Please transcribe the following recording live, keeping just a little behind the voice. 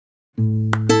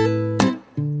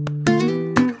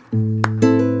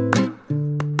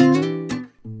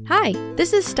Hi,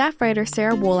 this is staff writer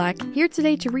Sarah Wolak here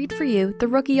today to read for you The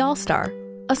Rookie All-Star,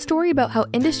 a story about how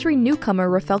industry newcomer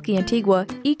Rafelki Antigua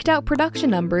eked out production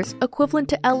numbers equivalent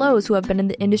to LOs who have been in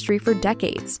the industry for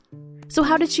decades. So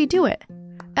how did she do it?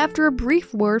 After a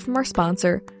brief word from our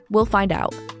sponsor, we'll find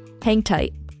out. Hang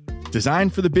tight.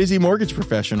 Designed for the busy mortgage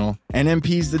professional,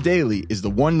 NMP's The Daily is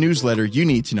the one newsletter you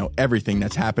need to know everything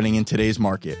that's happening in today's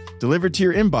market, delivered to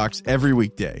your inbox every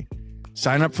weekday.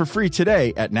 Sign up for free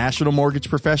today at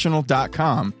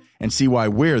nationalmortgageprofessional.com and see why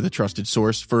we're the trusted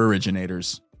source for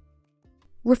originators.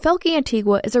 Rafelki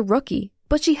Antigua is a rookie,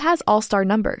 but she has all-star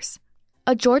numbers.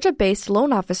 A Georgia-based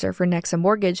loan officer for Nexa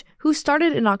Mortgage, who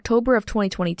started in October of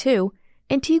 2022,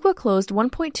 Antigua closed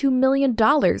 $1.2 million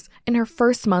in her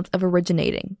first month of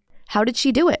originating. How did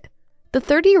she do it? The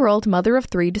 30-year-old mother of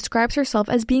three describes herself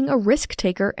as being a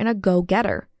risk-taker and a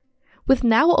go-getter. With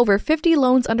now over 50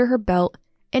 loans under her belt,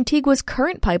 Antigua's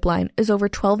current pipeline is over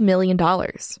 $12 million.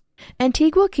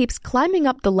 Antigua keeps climbing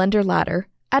up the lender ladder,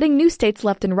 adding new states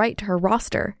left and right to her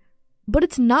roster. But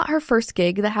it's not her first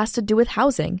gig that has to do with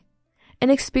housing. An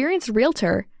experienced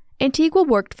realtor, Antigua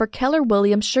worked for Keller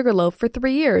Williams Sugarloaf for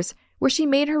 3 years, where she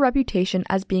made her reputation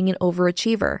as being an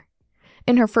overachiever.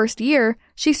 In her first year,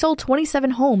 she sold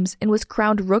 27 homes and was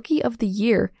crowned Rookie of the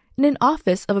Year in an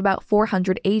office of about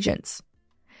 400 agents.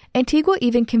 Antigua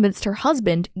even convinced her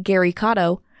husband, Gary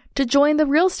Cotto, to join the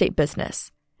real estate business,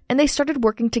 and they started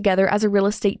working together as a real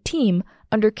estate team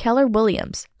under Keller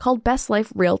Williams called Best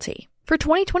Life Realty. For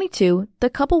 2022, the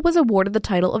couple was awarded the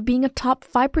title of being a top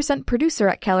 5% producer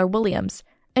at Keller Williams,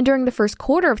 and during the first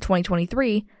quarter of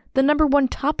 2023, the number one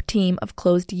top team of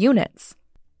closed units.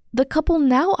 The couple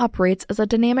now operates as a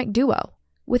dynamic duo,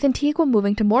 with Antigua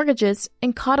moving to mortgages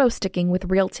and Cotto sticking with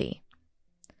realty.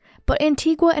 But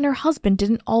Antigua and her husband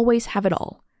didn't always have it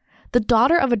all. The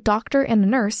daughter of a doctor and a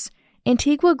nurse,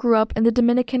 Antigua grew up in the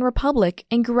Dominican Republic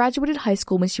and graduated high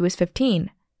school when she was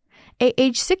 15. At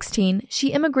age 16,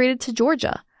 she immigrated to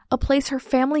Georgia, a place her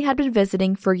family had been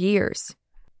visiting for years.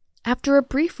 After a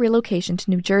brief relocation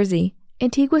to New Jersey,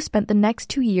 Antigua spent the next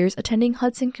 2 years attending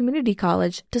Hudson Community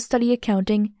College to study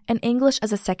accounting and English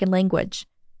as a second language.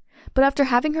 But after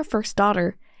having her first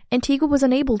daughter, Antigua was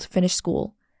unable to finish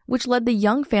school, which led the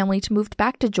young family to move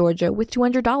back to Georgia with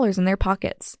 $200 in their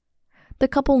pockets. The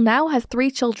couple now has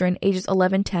 3 children ages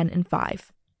 11, 10, and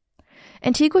 5.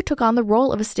 Antigua took on the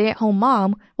role of a stay-at-home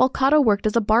mom while Cotto worked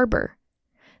as a barber.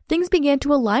 Things began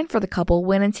to align for the couple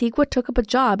when Antigua took up a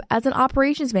job as an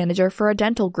operations manager for a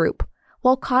dental group,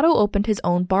 while Cotto opened his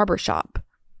own barber shop.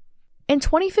 In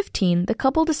 2015, the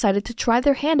couple decided to try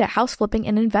their hand at house flipping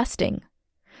and investing.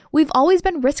 "We've always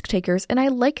been risk takers, and I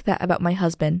like that about my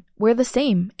husband. We're the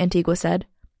same," Antigua said.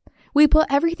 "We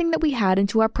put everything that we had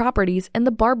into our properties and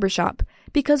the barbershop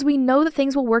because we know that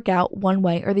things will work out one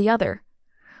way or the other.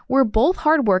 We're both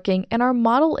hardworking, and our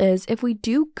model is if we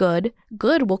do good,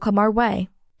 good will come our way."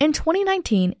 In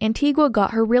 2019, Antigua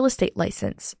got her real estate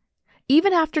license.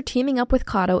 Even after teaming up with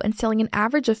Cotto and selling an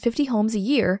average of 50 homes a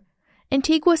year,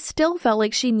 Antigua still felt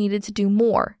like she needed to do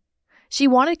more. She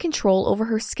wanted control over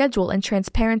her schedule and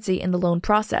transparency in the loan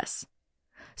process.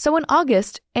 So in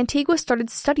August, Antigua started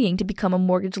studying to become a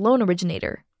mortgage loan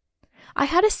originator. "I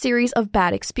had a series of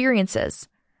bad experiences.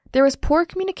 There was poor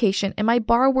communication and my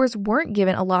borrowers weren't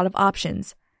given a lot of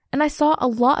options, and I saw a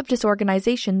lot of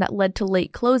disorganization that led to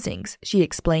late closings," she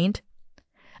explained.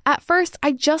 "At first,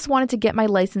 I just wanted to get my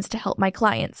license to help my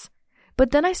clients,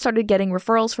 but then I started getting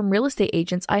referrals from real estate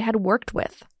agents I had worked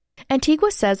with." Antigua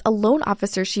says a loan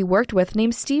officer she worked with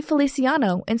named Steve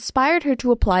Feliciano inspired her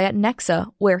to apply at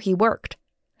Nexa, where he worked.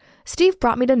 "Steve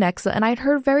brought me to Nexa and I'd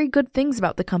heard very good things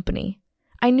about the company.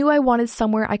 I knew I wanted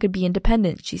somewhere I could be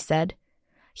independent," she said.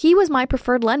 "He was my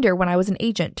preferred lender when I was an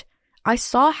agent. I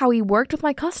saw how he worked with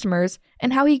my customers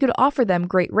and how he could offer them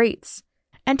great rates."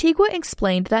 Antigua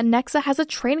explained that Nexa has a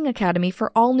training academy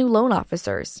for all new loan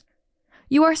officers.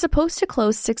 "You are supposed to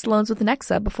close 6 loans with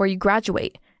Nexa before you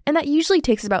graduate, and that usually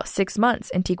takes about 6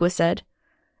 months," Antigua said.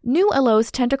 "New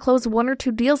LOs tend to close 1 or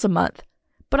 2 deals a month,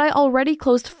 but I already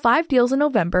closed 5 deals in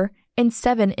November and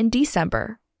 7 in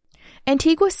December."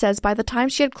 Antigua says by the time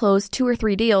she had closed 2 or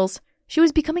 3 deals, she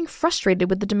was becoming frustrated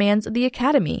with the demands of the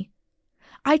academy.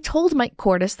 "I told Mike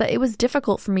Cordes that it was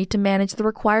difficult for me to manage the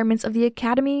requirements of the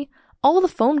academy, all the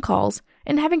phone calls,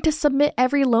 and having to submit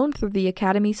every loan through the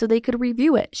academy so they could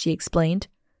review it," she explained.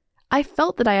 "I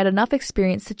felt that I had enough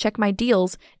experience to check my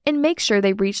deals and make sure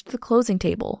they reached the closing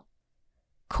table."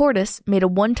 Cordes made a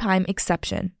one-time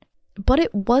exception. But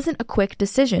it wasn't a quick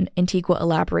decision, Antigua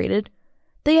elaborated.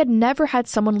 "They had never had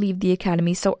someone leave the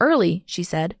academy so early," she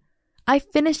said. "I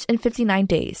finished in 59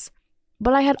 days.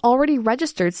 But I had already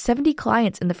registered 70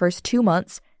 clients in the first 2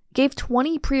 months, gave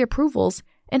 20 pre-approvals,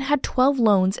 and had 12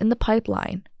 loans in the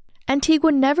pipeline.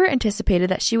 Antigua never anticipated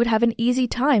that she would have an easy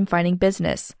time finding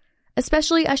business,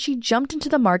 especially as she jumped into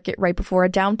the market right before a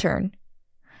downturn.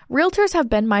 Realtors have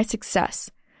been my success.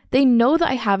 They know that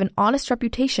I have an honest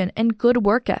reputation and good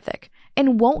work ethic,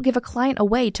 and won't give a client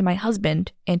away to my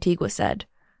husband, Antigua said.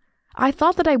 I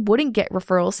thought that I wouldn't get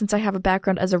referrals since I have a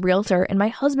background as a realtor and my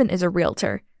husband is a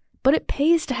realtor, but it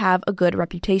pays to have a good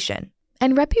reputation.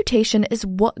 And reputation is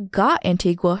what got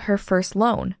Antigua her first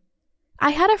loan.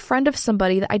 I had a friend of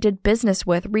somebody that I did business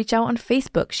with reach out on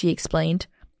Facebook, she explained.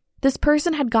 This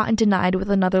person had gotten denied with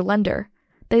another lender.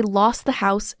 They lost the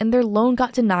house and their loan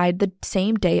got denied the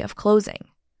same day of closing.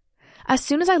 As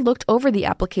soon as I looked over the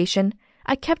application,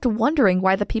 I kept wondering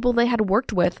why the people they had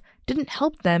worked with didn't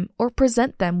help them or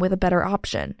present them with a better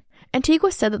option.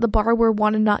 Antigua said that the borrower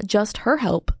wanted not just her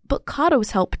help, but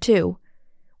Cotto's help too.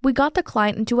 We got the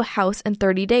client into a house in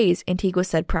 30 days, Antigua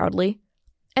said proudly.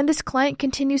 And this client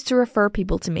continues to refer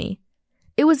people to me.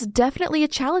 It was definitely a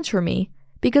challenge for me,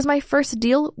 because my first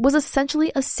deal was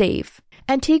essentially a save.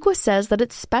 Antigua says that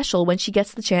it's special when she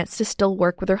gets the chance to still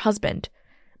work with her husband,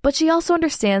 but she also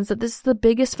understands that this is the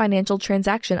biggest financial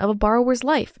transaction of a borrower's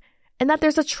life, and that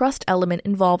there's a trust element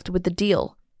involved with the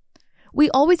deal. We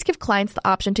always give clients the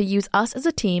option to use us as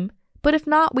a team, but if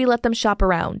not, we let them shop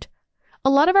around. A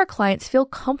lot of our clients feel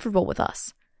comfortable with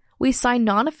us. We sign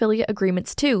non-affiliate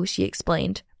agreements too, she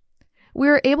explained. We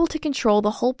are able to control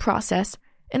the whole process,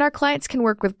 and our clients can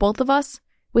work with both of us,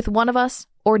 with one of us,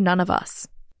 or none of us.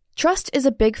 Trust is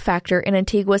a big factor in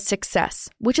Antigua's success,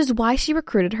 which is why she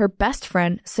recruited her best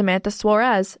friend, Samantha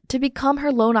Suarez, to become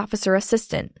her loan officer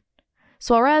assistant.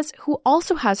 Suarez, who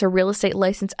also has her real estate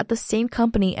license at the same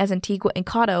company as Antigua and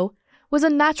Cotto, was a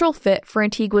natural fit for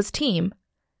Antigua's team.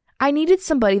 I needed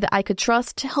somebody that I could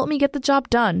trust to help me get the job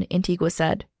done, Antigua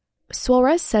said.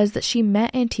 Suarez says that she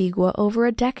met Antigua over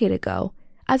a decade ago,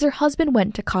 as her husband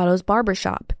went to Cotto's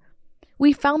barbershop.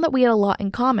 We found that we had a lot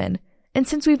in common, and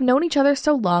since we've known each other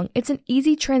so long, it's an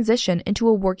easy transition into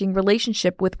a working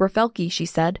relationship with Rafelke, she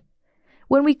said.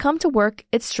 When we come to work,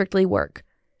 it's strictly work.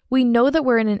 We know that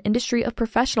we're in an industry of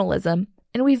professionalism,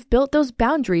 and we've built those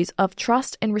boundaries of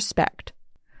trust and respect.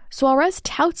 Suarez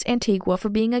touts Antigua for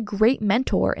being a great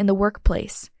mentor in the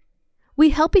workplace. We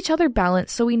help each other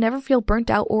balance so we never feel burnt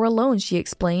out or alone, she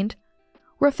explained.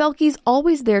 Rafelke's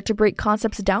always there to break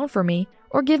concepts down for me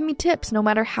or give me tips no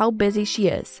matter how busy she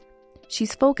is.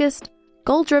 She's focused,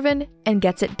 goal-driven, and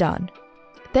gets it done.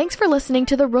 Thanks for listening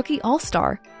to The Rookie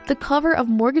All-Star, the cover of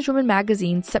Mortgage Women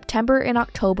Magazine's September and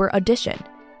October edition.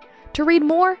 To read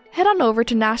more, head on over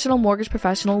to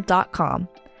nationalmortgageprofessional.com.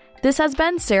 This has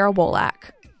been Sarah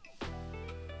Wolak.